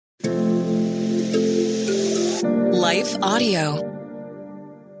Life Audio.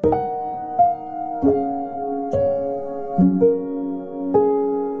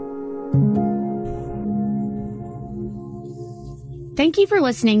 Thank you for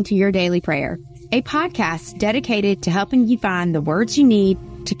listening to Your Daily Prayer, a podcast dedicated to helping you find the words you need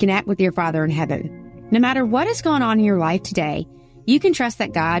to connect with your Father in heaven. No matter what is going on in your life today, you can trust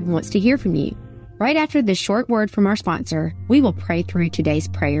that God wants to hear from you. Right after this short word from our sponsor, we will pray through today's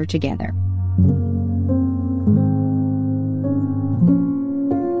prayer together.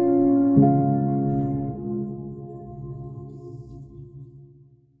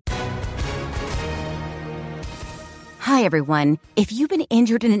 Hi, everyone. If you've been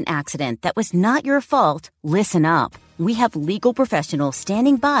injured in an accident that was not your fault, listen up. We have legal professionals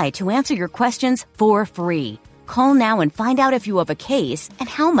standing by to answer your questions for free. Call now and find out if you have a case and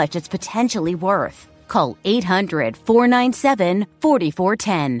how much it's potentially worth. Call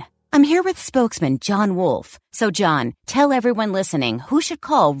 800-497-4410. I'm here with spokesman John Wolf. So, John, tell everyone listening who should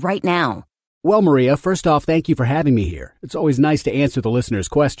call right now. Well, Maria, first off, thank you for having me here. It's always nice to answer the listeners'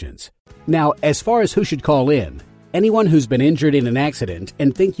 questions. Now, as far as who should call in, anyone who's been injured in an accident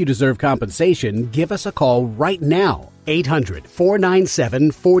and think you deserve compensation, give us a call right now.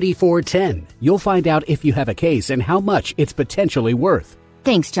 800-497-4410. You'll find out if you have a case and how much it's potentially worth.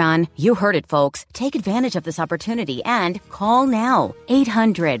 Thanks, John. You heard it, folks. Take advantage of this opportunity and call now.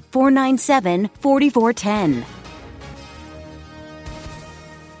 800-497-4410.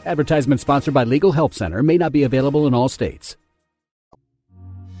 Advertisement sponsored by Legal Help Center. May not be available in all states.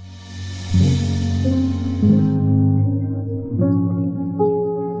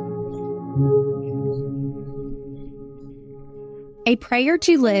 A prayer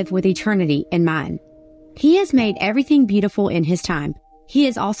to live with eternity in mind. He has made everything beautiful in His time. He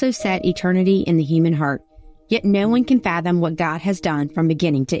has also set eternity in the human heart. Yet no one can fathom what God has done from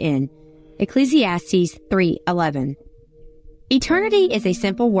beginning to end. Ecclesiastes 3:11. Eternity is a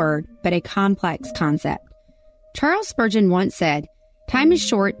simple word, but a complex concept. Charles Spurgeon once said, "Time is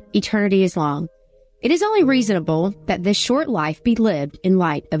short, eternity is long. It is only reasonable that this short life be lived in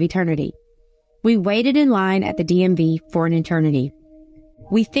light of eternity." We waited in line at the DMV for an eternity.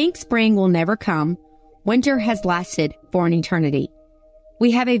 We think spring will never come. Winter has lasted for an eternity.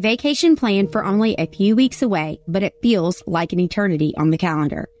 We have a vacation planned for only a few weeks away, but it feels like an eternity on the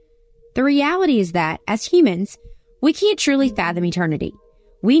calendar. The reality is that, as humans, we can't truly fathom eternity.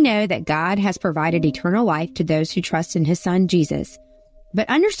 We know that God has provided eternal life to those who trust in His Son, Jesus. But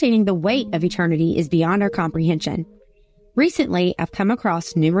understanding the weight of eternity is beyond our comprehension. Recently, I've come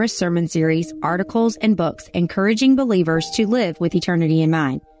across numerous sermon series, articles, and books encouraging believers to live with eternity in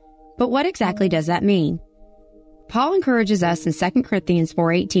mind. But what exactly does that mean? Paul encourages us in 2 Corinthians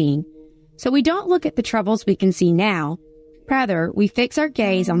 4:18, "So we don't look at the troubles we can see now. Rather, we fix our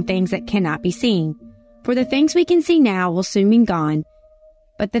gaze on things that cannot be seen. For the things we can see now will soon be gone,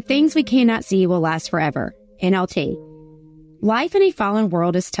 but the things we cannot see will last forever." NLT. Life in a fallen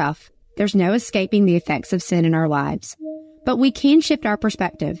world is tough. There's no escaping the effects of sin in our lives. But we can shift our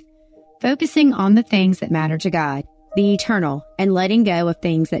perspective, focusing on the things that matter to God, the eternal, and letting go of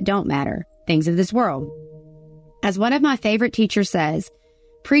things that don't matter, things of this world. As one of my favorite teachers says,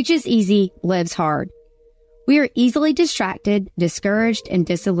 "Preaches easy, lives hard." We are easily distracted, discouraged, and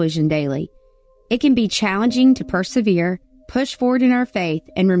disillusioned daily. It can be challenging to persevere, push forward in our faith,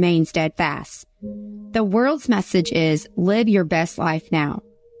 and remain steadfast. The world's message is, live your best life now.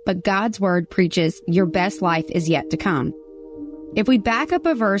 But God's word preaches, your best life is yet to come. If we back up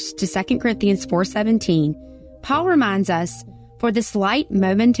a verse to 2 Corinthians 4:17, Paul reminds us, "For this light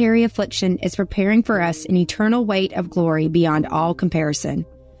momentary affliction is preparing for us an eternal weight of glory beyond all comparison."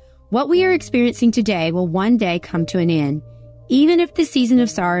 What we are experiencing today will one day come to an end. Even if the season of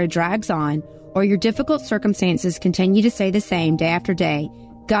sorrow drags on, or your difficult circumstances continue to stay the same day after day,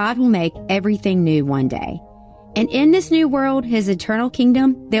 God will make everything new one day. And in this new world, His eternal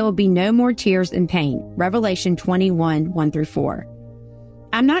kingdom, there will be no more tears and pain. Revelation 21:1-4.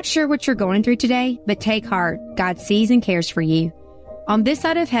 I'm not sure what you're going through today, but take heart. God sees and cares for you. On this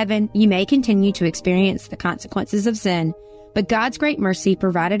side of heaven, you may continue to experience the consequences of sin, but God's great mercy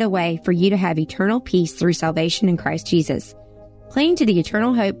provided a way for you to have eternal peace through salvation in Christ Jesus. Cling to the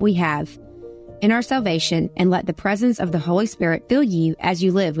eternal hope we have in our salvation and let the presence of the Holy Spirit fill you as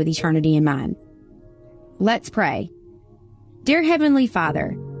you live with eternity in mind. Let's pray. Dear Heavenly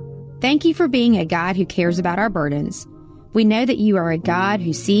Father, thank you for being a God who cares about our burdens. We know that you are a God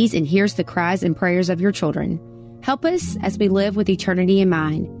who sees and hears the cries and prayers of your children. Help us as we live with eternity in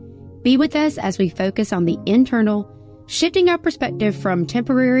mind. Be with us as we focus on the internal, shifting our perspective from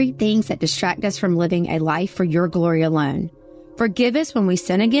temporary things that distract us from living a life for your glory alone. Forgive us when we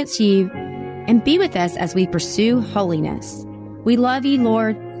sin against you. and be with us as we pursue holiness. We love you,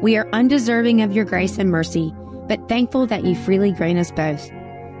 Lord. We are undeserving of your grace and mercy, but thankful that you freely grant us both.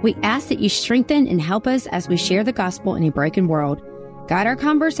 We ask that you strengthen and help us as we share the gospel in a broken world. Guide our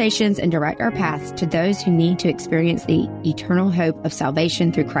conversations and direct our paths to those who need to experience the eternal hope of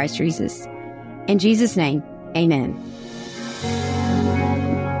salvation through Christ Jesus. In Jesus' name, amen.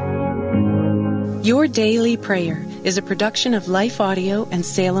 Your Daily Prayer is a production of Life Audio and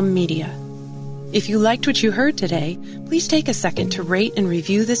Salem Media. If you liked what you heard today, please take a second to rate and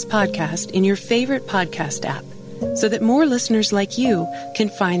review this podcast in your favorite podcast app so that more listeners like you can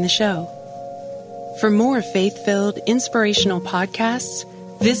find the show. For more faith-filled, inspirational podcasts,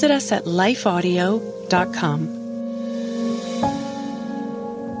 visit us at lifeaudio.com.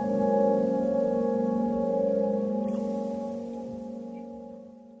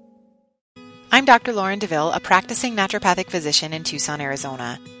 I'm Dr. Lauren DeVille, a practicing naturopathic physician in Tucson,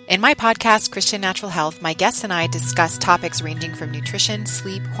 Arizona. In my podcast, Christian Natural Health, my guests and I discuss topics ranging from nutrition,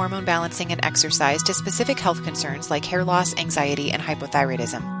 sleep, hormone balancing, and exercise to specific health concerns like hair loss, anxiety, and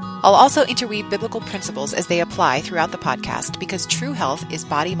hypothyroidism. I'll also interweave biblical principles as they apply throughout the podcast because true health is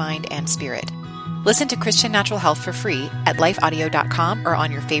body, mind, and spirit. Listen to Christian Natural Health for free at lifeaudio.com or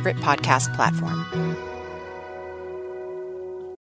on your favorite podcast platform.